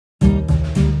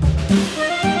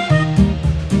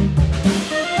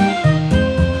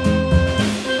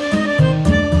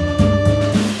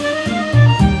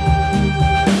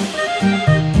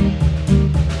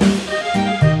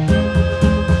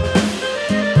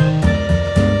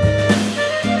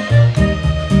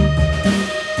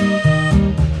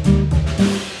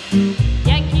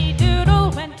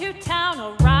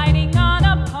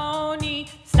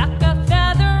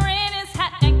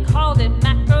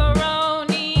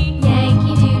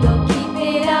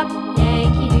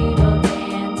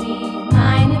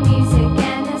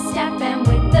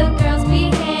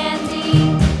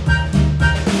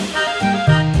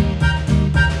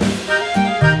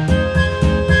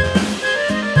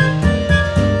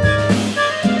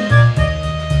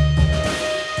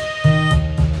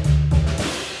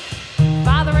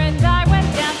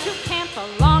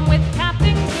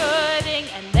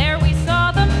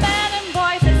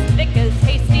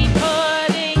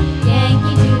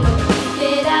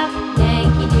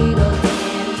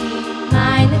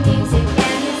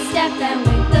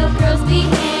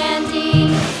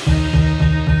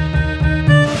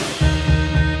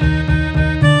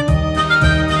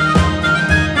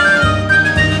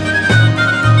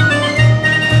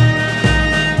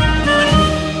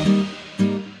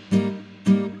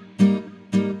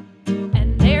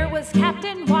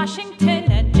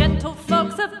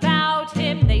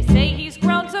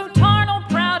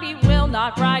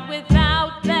cannot ride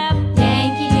without them.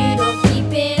 Yankee Doodle,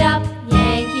 keep it up.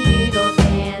 Yankee Doodle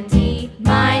dandy.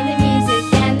 Mind the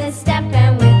music and the step,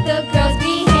 and with the girls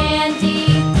be handy.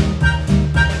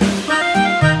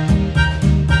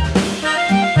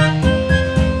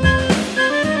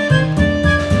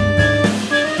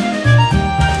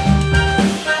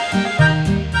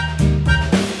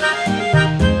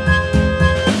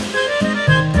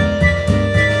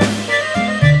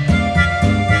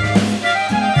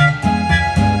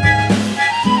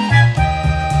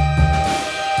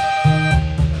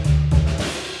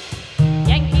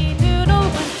 Yankee Doodle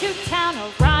went to town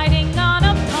riding on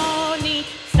a pony,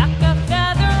 stuck a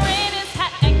feather in his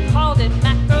hat and called it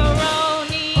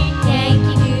macaroni.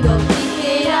 Yankee Doodle, keep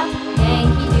it up.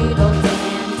 Yankee Doodle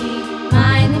dandy.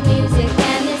 Mind the music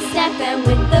and the step, and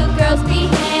with the girls be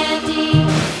handy.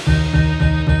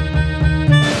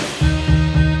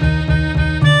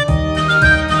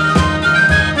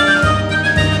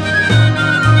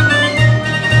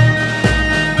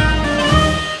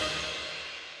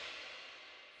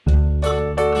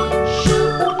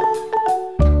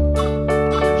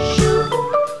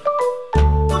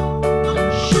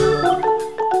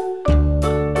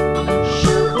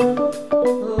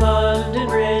 London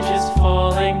Bridge is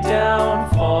falling down,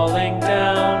 falling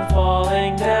down,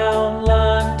 falling down.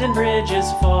 London Bridge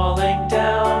is falling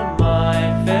down,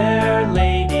 my fair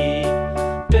lady.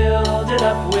 Build it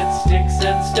up with sticks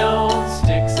and stones,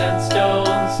 sticks and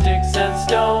stones, sticks and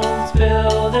stones.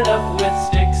 Build it up with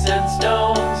sticks and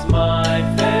stones, my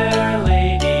fair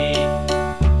lady.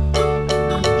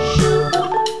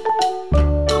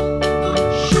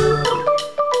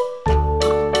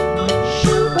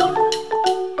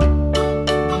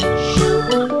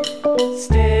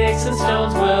 Sticks and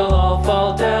stones will all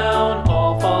fall down,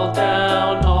 all fall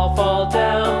down, all fall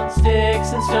down.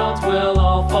 Sticks and stones will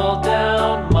all fall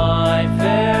down, my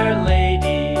fair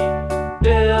lady.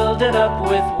 Build it up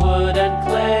with wood and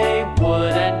clay,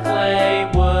 wood and clay,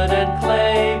 wood and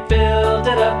clay. Build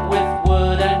it up with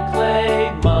wood and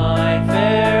clay, my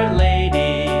fair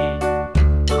lady.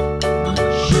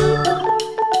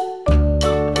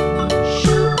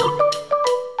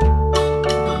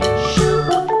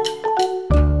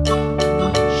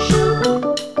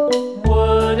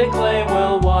 Wood and clay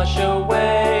will wash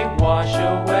away, wash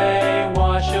away,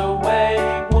 wash away.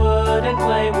 Wood and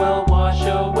clay will wash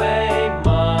away,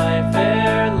 my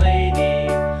fair lady.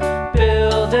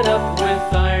 Build it up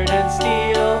with iron and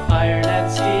steel, iron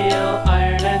and steel,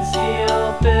 iron and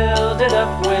steel. Build it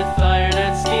up with iron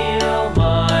and steel,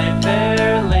 my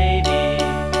fair lady.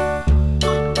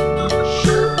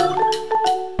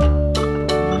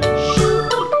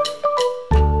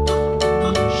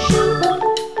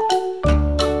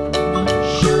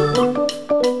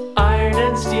 Iron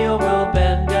and steel will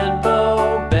bend and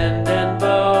bow, bend and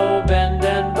bow, bend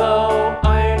and bow.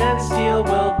 Iron and steel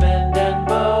will bend and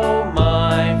bow,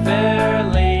 my fair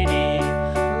lady.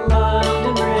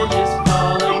 London Bridge is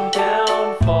falling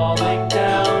down, falling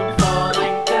down,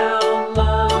 falling down.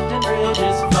 London Bridge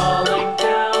is falling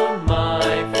down,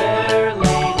 my fair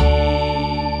lady.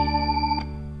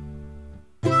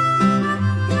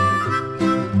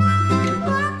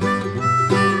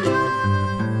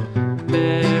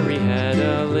 Mary had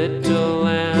a little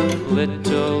lamb,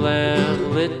 little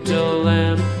lamb, little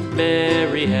lamb.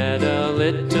 Mary had a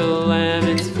little lamb,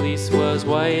 its fleece was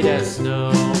white as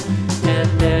snow.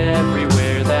 And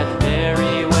everywhere that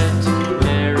Mary went,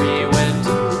 Mary went,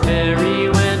 Mary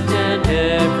went. And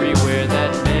everywhere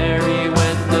that Mary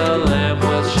went, the lamb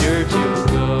was sure to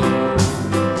go.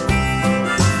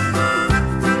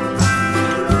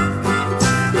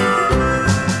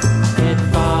 It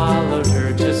followed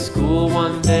her to school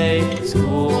one day,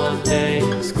 school one day,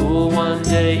 school one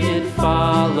day. It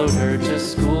followed her to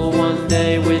school one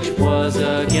day, which was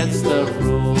against the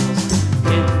rules.